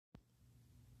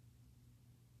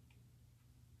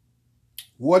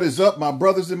What is up, my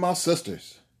brothers and my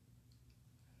sisters?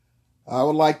 I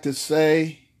would like to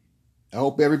say, I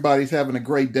hope everybody's having a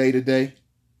great day today.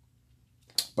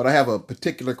 But I have a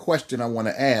particular question I want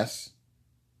to ask.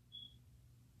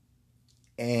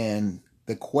 And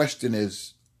the question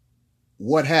is,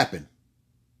 what happened?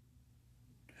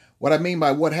 What I mean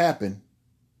by what happened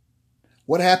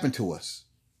to us?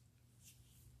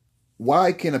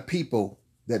 Why can a people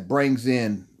that brings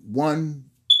in $1.2,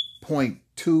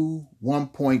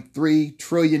 $1.3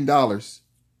 trillion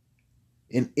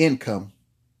in income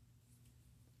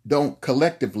don't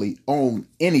collectively own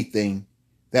anything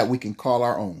that we can call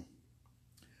our own?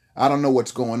 I don't know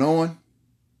what's going on,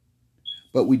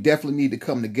 but we definitely need to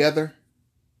come together,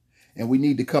 and we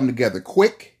need to come together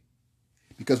quick,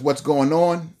 because what's going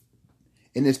on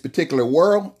in this particular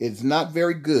world is not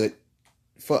very good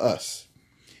for us.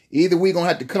 Either we're going to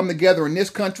have to come together in this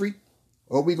country,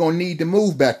 or we're going to need to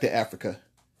move back to Africa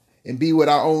and be with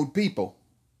our own people.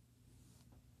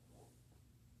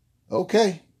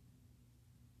 Okay.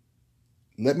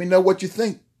 Let me know what you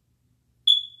think.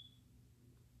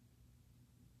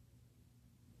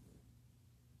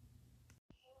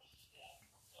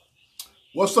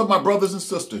 What's up, my brothers and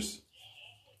sisters?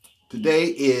 Today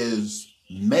is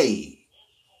May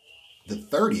the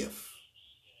 30th,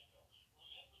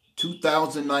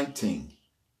 2019.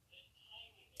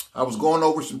 I was going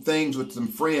over some things with some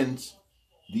friends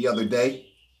the other day,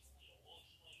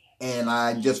 and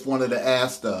I just wanted to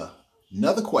ask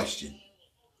another question.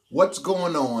 What's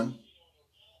going on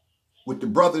with the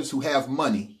brothers who have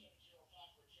money,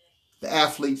 the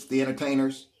athletes, the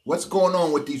entertainers? What's going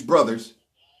on with these brothers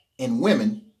and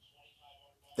women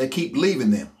that keep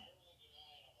leaving them?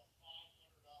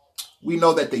 We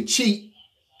know that they cheat.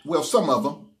 Well, some of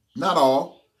them, not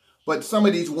all, but some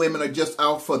of these women are just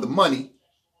out for the money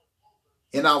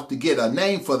and out to get a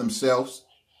name for themselves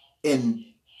and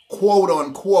quote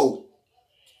unquote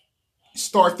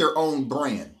start their own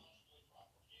brand.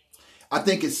 I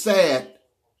think it's sad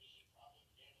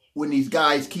when these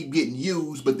guys keep getting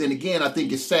used, but then again, I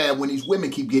think it's sad when these women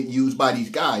keep getting used by these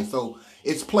guys. So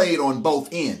it's played on both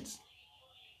ends.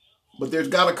 But there's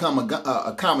got to come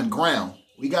a common ground.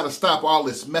 We got to stop all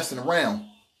this messing around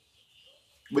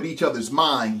with each other's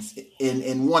minds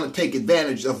and want to take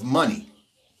advantage of money.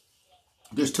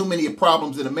 There's too many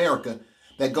problems in America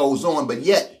that goes on, but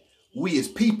yet we as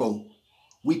people,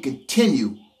 we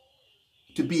continue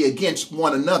to be against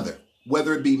one another,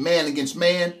 whether it be man against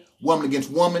man, woman against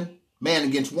woman, man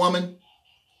against woman,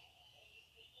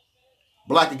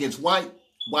 black against white,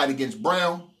 white against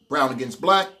brown, brown against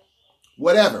black,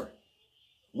 whatever.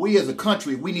 We as a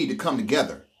country, we need to come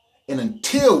together. And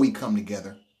until we come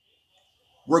together,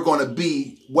 we're going to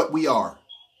be what we are,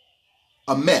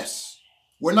 a mess.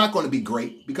 We're not going to be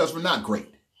great because we're not great.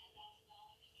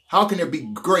 How can there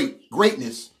be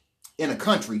greatness in a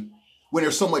country when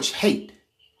there's so much hate,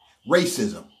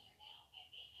 racism?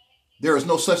 There is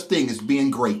no such thing as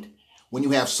being great when you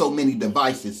have so many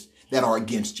devices that are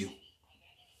against you.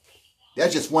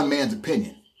 That's just one man's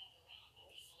opinion.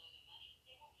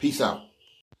 Peace out.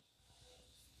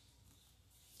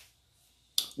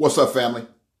 What's up, family?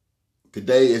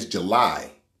 Today is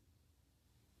July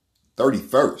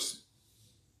 31st,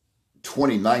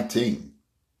 2019.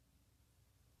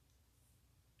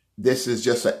 This is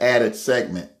just an added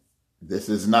segment. This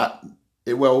is not,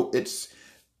 it's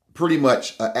pretty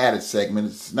much an added segment.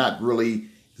 It's not really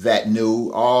that new.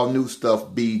 All new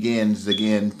stuff begins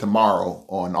again tomorrow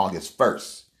on August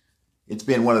 1st. It's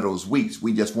been one of those weeks.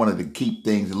 We just wanted to keep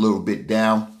things a little bit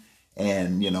down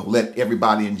and, let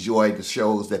everybody enjoy the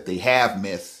shows that they have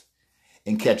missed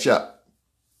and catch up.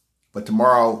 But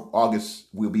tomorrow, August,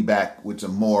 we'll be back with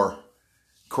some more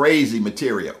crazy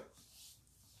material.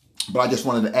 But I just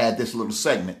wanted to add this little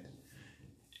segment.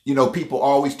 People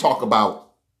always talk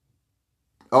about,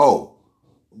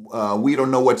 we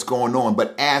don't know what's going on,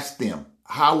 but ask them,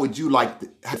 how would you like to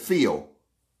feel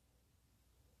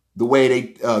the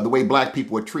way black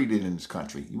people are treated in this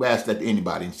country? You ask that to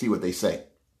anybody and see what they say.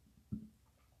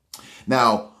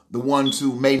 Now, the ones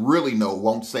who may really know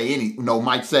won't say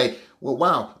might say, well,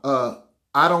 wow,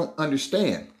 I don't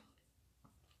understand.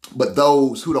 But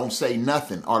those who don't say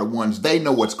nothing are the ones, they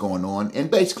know what's going on. And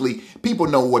basically, people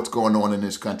know what's going on in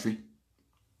this country.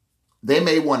 They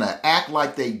may want to act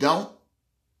like they don't,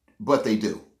 but they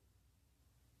do.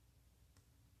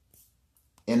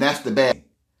 And that's the bad thing.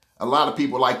 A lot of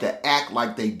people like to act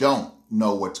like they don't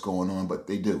know what's going on, but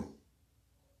they do.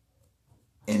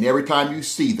 And every time you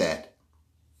see that,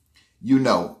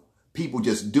 people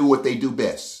just do what they do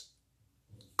best.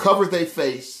 Cover their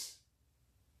face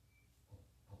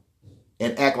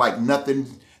and act like nothing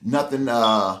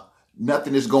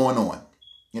Nothing is going on.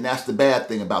 And that's the bad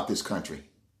thing about this country.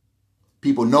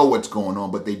 People know what's going on,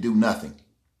 but they do nothing.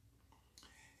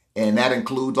 And that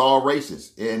includes all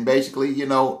races. And basically,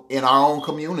 in our own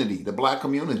community, the black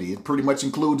community, it pretty much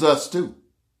includes us too.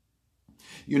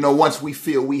 Once we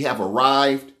feel we have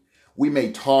arrived, we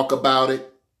may talk about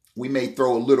it. We may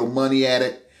throw a little money at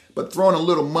it. But throwing a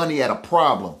little money at a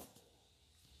problem,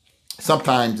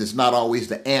 sometimes it's not always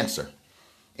the answer.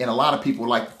 And a lot of people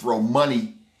like to throw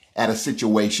money at a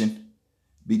situation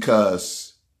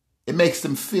because it makes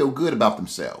them feel good about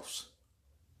themselves.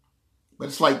 But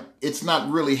it's like, it's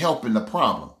not really helping the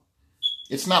problem.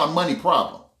 It's not a money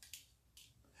problem.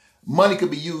 Money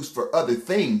could be used for other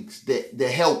things that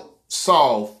help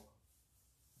solve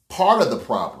part of the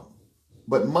problem.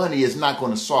 But money is not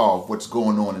going to solve what's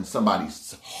going on in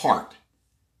somebody's heart.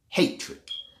 Hatred.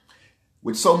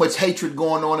 With so much hatred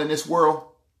going on in this world,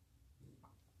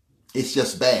 it's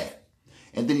just bad.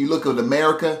 And then you look at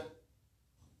America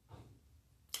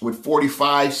with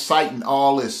 45 citing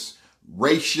all this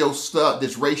racial stuff,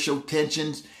 this racial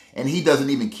tensions, and he doesn't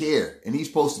even care. And he's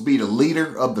supposed to be the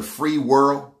leader of the free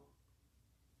world.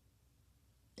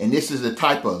 And this is the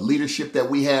type of leadership that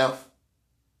we have.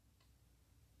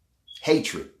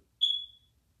 Hatred.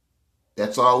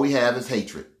 That's all we have is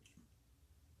hatred.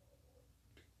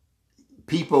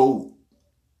 People,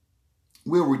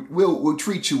 we'll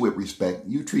treat you with respect.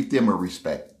 You treat them with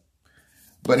respect.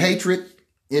 But hatred,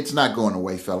 it's not going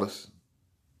away, fellas.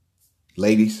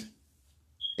 Ladies,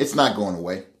 it's not going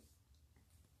away.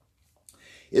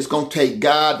 It's going to take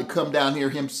God to come down here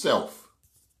himself.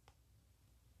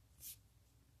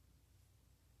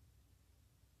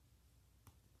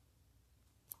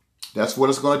 That's what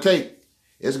it's going to take.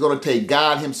 It's going to take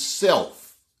God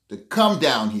himself to come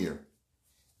down here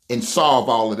and solve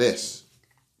all of this.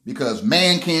 Because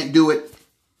man can't do it.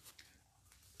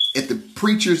 If the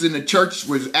preachers in the church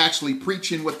was actually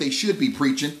preaching what they should be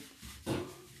preaching,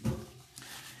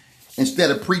 instead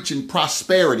of preaching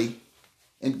prosperity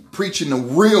and preaching the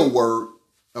real word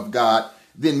of God,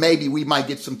 then maybe we might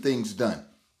get some things done.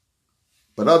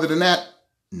 But other than that,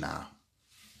 nah.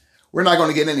 We're not going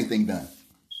to get anything done.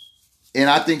 And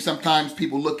I think sometimes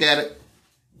people look at it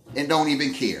and don't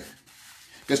even care.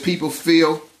 Because people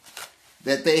feel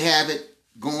that they have it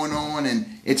going on and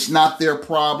it's not their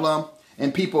problem.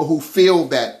 And people who feel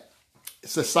that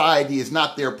society is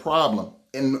not their problem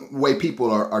in the way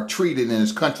people are treated in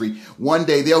this country, one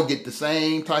day they'll get the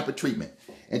same type of treatment.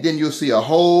 And then you'll see a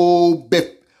whole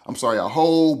big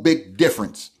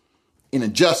difference in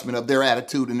adjustment of their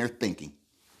attitude and their thinking.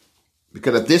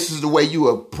 Because if this is the way you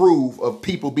approve of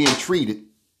people being treated,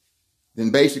 then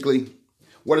basically,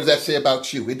 what does that say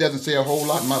about you? It doesn't say a whole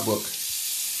lot in my book.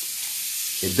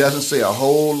 It doesn't say a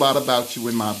whole lot about you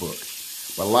in my book.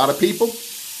 But a lot of people,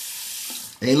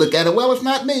 they look at it, well, it's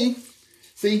not me.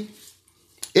 See,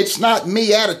 it's not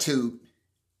me attitude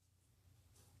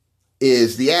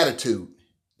is the attitude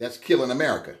that's killing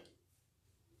America.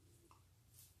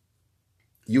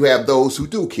 You have those who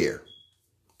do care,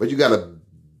 but you got a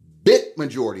big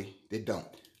majority that don't.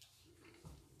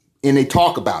 And they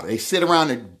talk about it. They sit around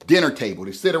the dinner table.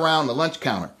 They sit around the lunch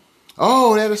counter.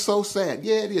 Oh, that is so sad.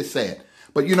 Yeah, it is sad.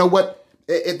 But you know what?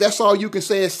 If that's all you can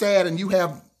say is sad and you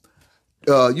have,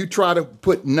 you try to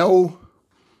put no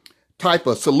type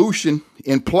of solution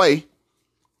in play,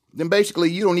 then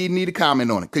basically you don't even need to comment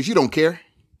on it because you don't care.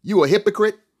 You a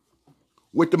hypocrite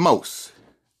with the most.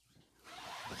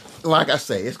 Like I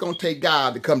say, it's going to take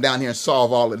God to come down here and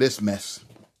solve all of this mess.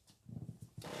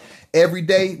 Every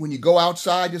day when you go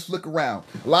outside, just look around.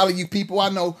 A lot of you people I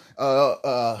know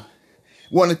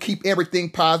want to keep everything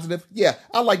positive. Yeah,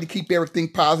 I like to keep everything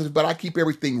positive, but I keep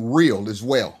everything real as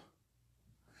well.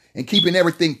 And keeping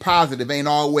everything positive ain't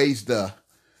always the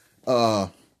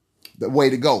way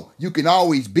to go. You can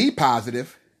always be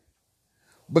positive,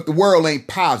 but the world ain't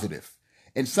positive.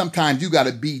 And sometimes you got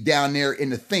to be down there in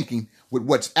the thinking with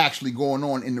what's actually going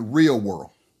on in the real world.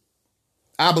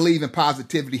 I believe in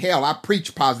positivity. Hell, I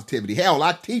preach positivity. Hell,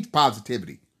 I teach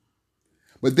positivity.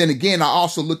 But then again, I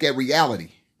also look at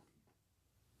reality.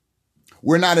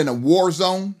 We're not in a war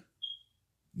zone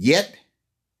yet.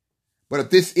 But if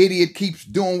this idiot keeps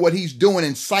doing what he's doing,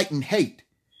 inciting hate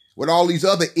with all these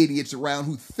other idiots around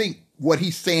who think what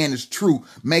he's saying is true,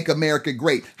 make America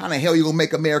great. How the hell are you going to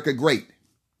make America great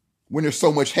when there's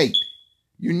so much hate?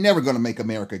 You're never going to make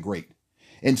America great.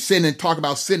 And talk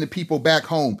about sending people back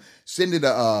home, sending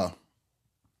the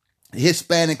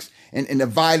Hispanics and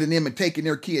dividing them and taking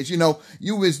their kids. You know,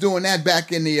 you was doing that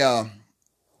back in the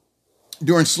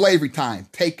during slavery time,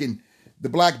 taking the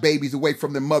black babies away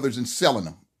from their mothers and selling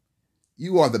them.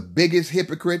 You are the biggest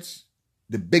hypocrites,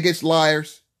 the biggest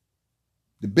liars,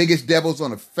 The biggest devils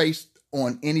on the face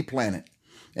on any planet.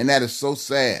 And that is so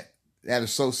sad. That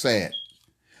is so sad.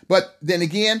 But then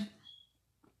again,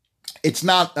 it's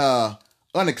not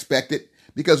unexpected,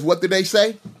 because what do they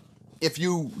say? If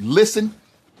you listen,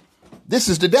 this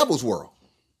is the devil's world.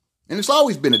 And it's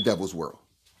always been a devil's world.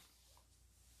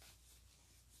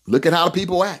 Look at how the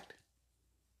people act.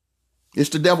 It's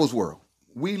the devil's world.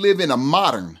 We live in a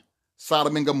modern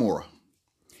Sodom and Gomorrah.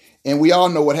 And we all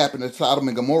know what happened to Sodom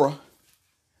and Gomorrah.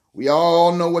 We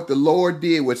all know what the Lord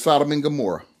did with Sodom and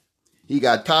Gomorrah. He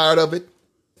got tired of it,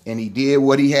 and he did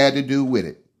what he had to do with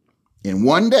it. And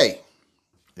one day,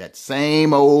 that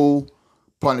same old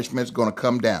punishment is going to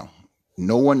come down.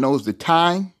 No one knows the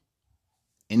time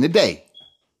and the day,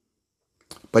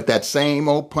 but that same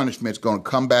old punishment is going to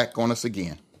come back on us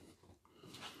again.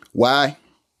 Why?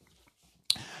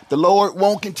 The Lord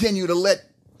won't continue to let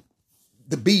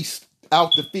the beast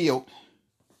out the field.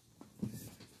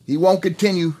 He won't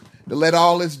continue to let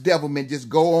all this devilment just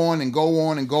go on and go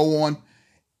on and go on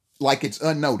like it's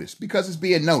unnoticed, because it's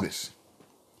being noticed.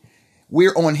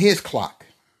 We're on his clock.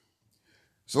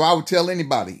 So I would tell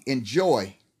anybody,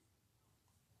 enjoy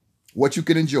what you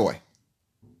can enjoy,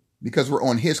 because we're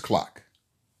on his clock.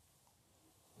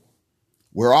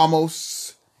 We're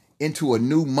almost into a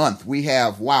new month. We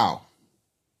have,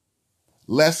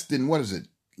 less than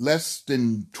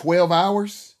 12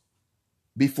 hours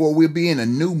before we'll be in a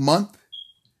new month.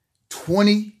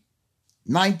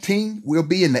 2019, we'll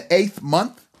be in the 8th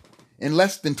month in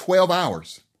less than 12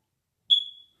 hours.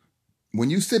 When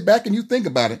you sit back and you think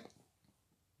about it,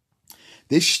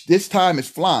 this time is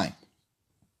flying.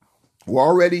 We're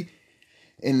already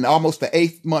in almost the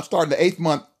 8th month, starting the 8th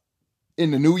month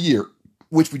in the new year,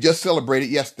 which we just celebrated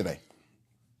yesterday.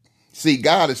 See,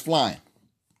 God is flying.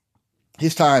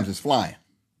 His times is flying.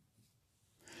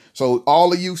 So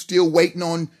all of you still waiting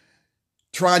on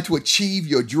trying to achieve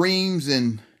your dreams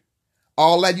and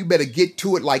all that, you better get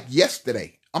to it like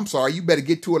yesterday. I'm sorry, you better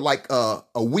get to it like a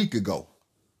week ago.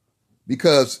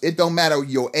 Because it don't matter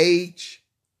your age,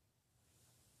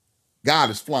 God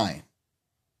is flying.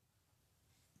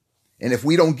 And if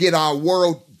we don't get our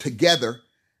world together,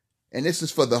 and this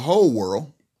is for the whole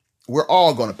world, we're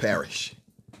all going to perish.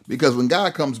 Because when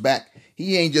God comes back,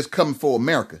 he ain't just coming for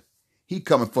America. He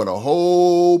coming for the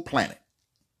whole planet.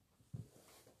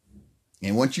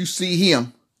 And once you see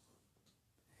him,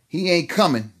 he ain't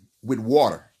coming with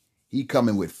water. He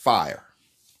coming with fire.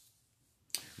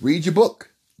 Read your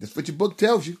book. That's what your book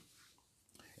tells you.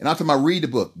 And I'm talking about read the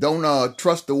book. Don't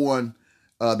trust the one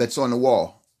that's on the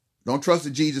wall. Don't trust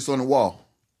the Jesus on the wall.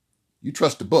 You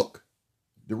trust the book,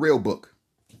 the real book.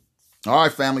 All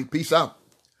right, family. Peace out.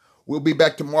 We'll be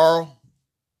back tomorrow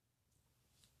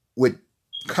with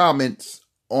comments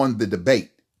on the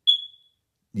debate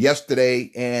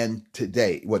yesterday and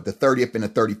today, the 30th and the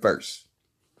 31st.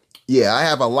 Yeah, I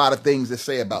have a lot of things to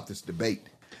say about this debate.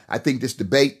 I think this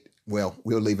debate, we'll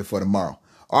leave it for tomorrow.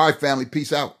 All right, family,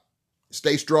 peace out.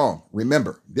 Stay strong.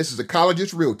 Remember, this is a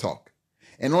Ecologist Real Talk.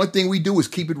 And the only thing we do is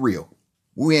keep it real.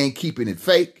 We ain't keeping it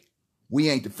fake. We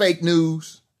ain't the fake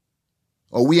news.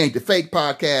 Or we ain't the fake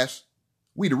podcast.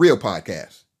 We the real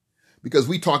podcast. Because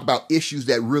we talk about issues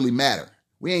that really matter.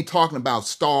 We ain't talking about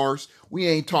stars. We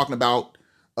ain't talking about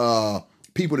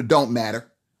people that don't matter,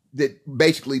 that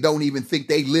basically don't even think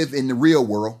they live in the real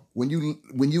world. When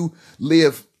you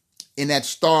live in that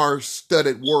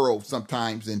star-studded world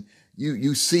sometimes, and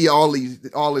you see all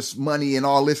this money and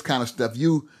all this kind of stuff,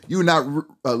 you're not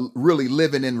really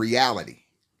living in reality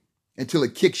until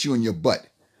it kicks you in your butt.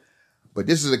 But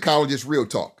this is Ecologist Real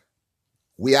Talk.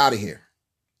 We out of here.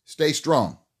 Stay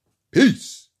strong.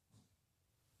 Peace.